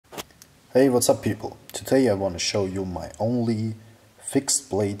Hey, what's up people? Today I want to show you my only fixed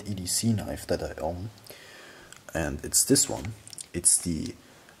blade EDC knife that I own, and it's this one. It's the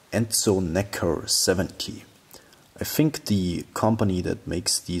Enzo Necker 70. I think the company that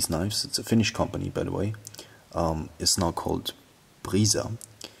makes these knives, it's a Finnish company by the way, is now called Brisa,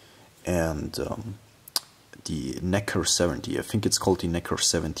 and the Necker 70, I think it's called the Necker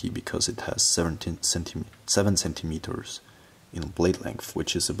 70 because it has 7 centimeters in blade length,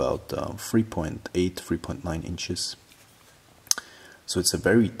 which is about 3.8, 3.9 inches. So it's a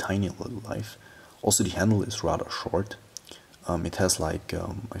very tiny little knife. Also the handle is rather short. It has like,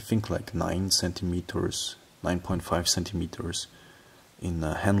 I think like 9 centimeters, 9.5 centimeters in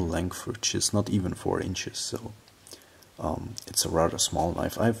handle length, which is not even 4 inches. So it's a rather small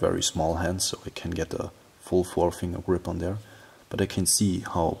knife. I have very small hands, so I can get a full 4-finger grip on there. But I can see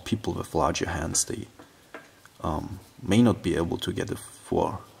how people with larger hands, they may not be able to get a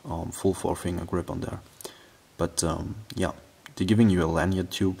full 4-finger grip on there. But yeah, they're giving you a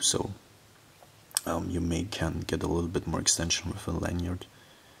lanyard tube, so you can get a little bit more extension with a lanyard.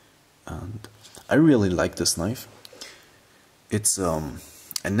 And I really like this knife. It's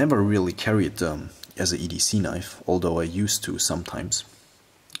I never really carry it as an EDC knife, although I used to sometimes.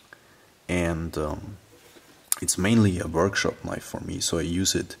 And it's mainly a workshop knife for me, so I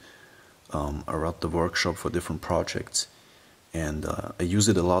use it around the workshop for different projects, and I use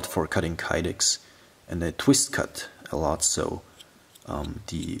it a lot for cutting kydex, and I twist cut a lot, so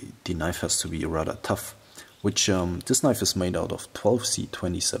the knife has to be rather tough, which this knife is made out of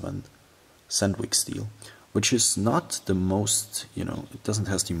 12C27 Sandvik steel, which is not the most, it doesn't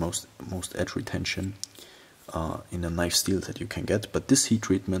have the most edge retention in a knife steel that you can get, but this heat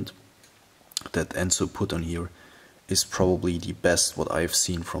treatment that Enzo put on here is probably the best what I've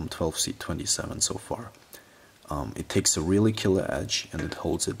seen from 12C27 so far. It takes a really killer edge and it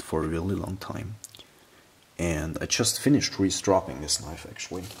holds it for a really long time. And I just finished restropping this knife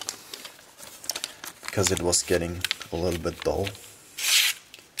actually, because it was getting a little bit dull.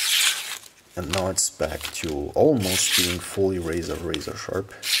 And now it's back to almost being fully razor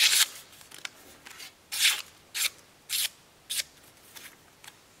sharp.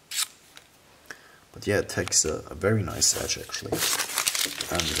 But yeah, it takes a very nice edge actually.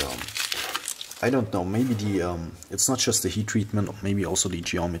 And I don't know, maybe it's not just the heat treatment, maybe also the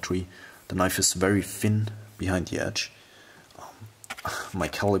geometry. The knife is very thin behind the edge. My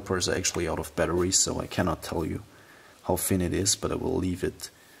calipers are actually out of batteries, so I cannot tell you how thin it is, but I will leave it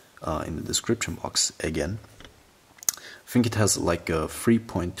in the description box again. I think it has like a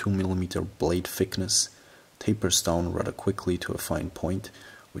 3.2mm blade thickness, tapers down rather quickly to a fine point,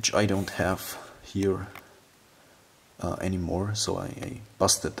 which I don't have here anymore, so I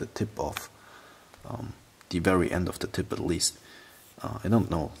busted the tip off, the very end of the tip at least. I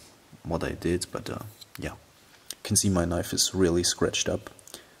don't know what I did, but yeah, you can see my knife is really scratched up.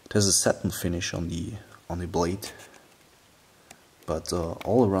 It has a satin finish on the blade, but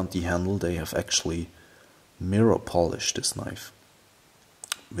all around the handle they have actually mirror polished this knife,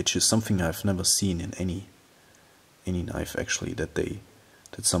 which is something I've never seen in any knife actually, that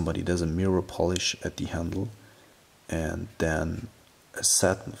somebody does a mirror polish at the handle and then a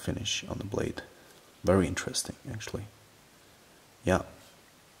satin finish on the blade. Very interesting actually. Yeah.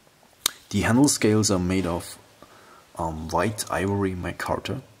 The handle scales are made of white ivory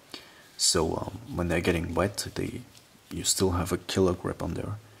micarta, so when they're getting wet you still have a killer grip on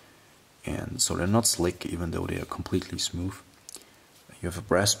there, and so they're not slick even though they are completely smooth. You have a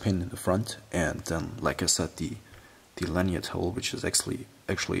brass pin in the front, and then like I said, the lanyard hole, which is actually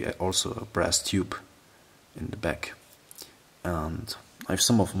also a brass tube in the back. And I have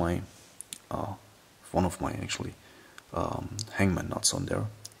some of my one of my actually hangman nuts on there,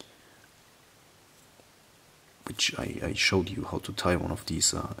 which I showed you how to tie one of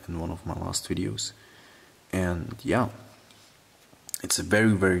these in one of my last videos. And yeah, it's a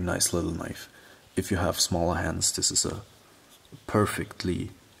very nice little knife. If you have smaller hands, this is a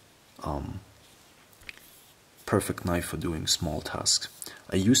perfectly perfect knife for doing small tasks.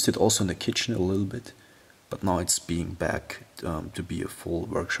 I used it also in the kitchen a little bit, but now it's being back to be a full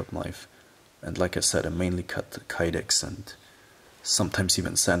workshop knife. And like I said, I mainly cut kydex and sometimes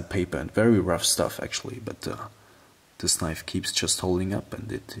even sandpaper and very rough stuff actually, but this knife keeps just holding up,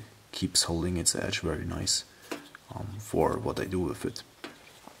 and it keeps holding its edge very nice for what I do with it.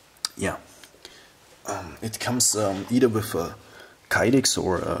 Yeah, it comes either with a kydex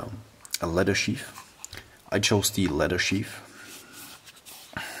or a leather sheath. I chose the leather sheath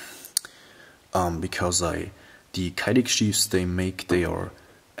because the kydex sheaths they are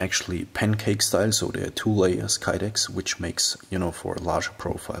actually pancake style, so there are 2 layers kydex, which makes, for a larger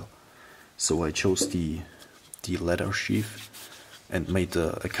profile. So I chose the leather sheath and made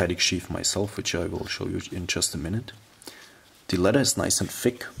a kydex sheath myself, which I will show you in just a minute. The leather is nice and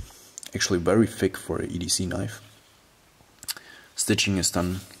thick, actually very thick for an EDC knife. Stitching is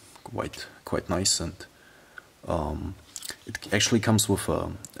done quite nice, and it actually comes with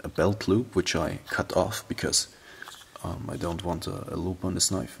a belt loop, which I cut off because I don't want a loop on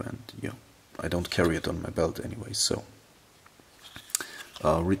this knife, and yeah, I don't carry it on my belt anyway. So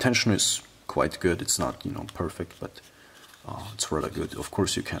retention is quite good. It's not, you know, perfect, but it's rather good. Of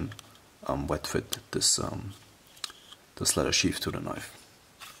course, you can wet fit this leather sheath to the knife.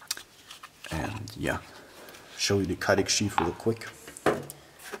 And yeah, show you the kydex sheath real quick.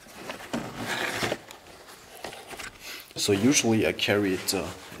 So usually I carry it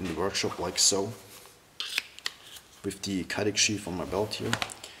in the workshop like so, with the kydex sheath on my belt here,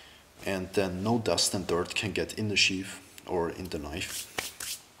 and then no dust and dirt can get in the sheath or in the knife,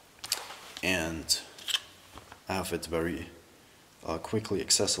 and I have it very quickly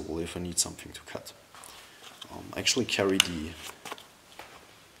accessible if I need something to cut. I actually carry the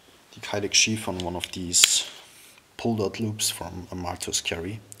kydex sheath on one of these pull-dot loops from a Martus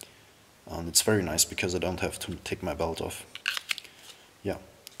carry. It's very nice because I don't have to take my belt off. Yeah,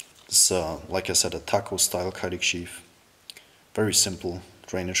 it's like I said, a taco style kydex sheath. Very simple,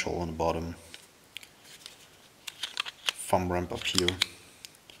 drainage hole on the bottom, thumb ramp up here,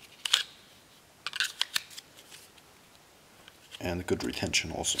 and good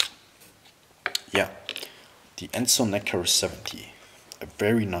retention also. Yeah, the Enzo Neckar 70, a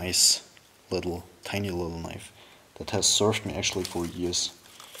very nice little, tiny little knife that has served me actually for years.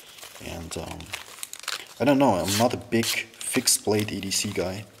 And I don't know, I'm not a big fixed blade EDC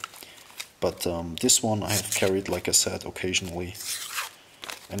guy, but this one I have carried, like I said, occasionally,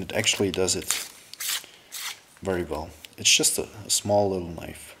 and it actually does it very well. It's just a small little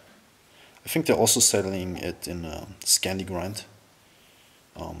knife. I think they're also selling it in Scandi grind.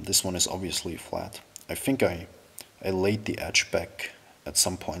 This one is obviously flat. I think I laid the edge back at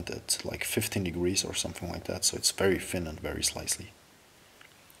some point at like 15 degrees or something like that, so it's very thin and very slicey.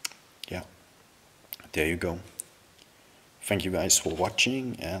 Yeah, there you go. Thank you guys for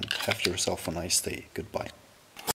watching, and have yourself a nice day. Goodbye.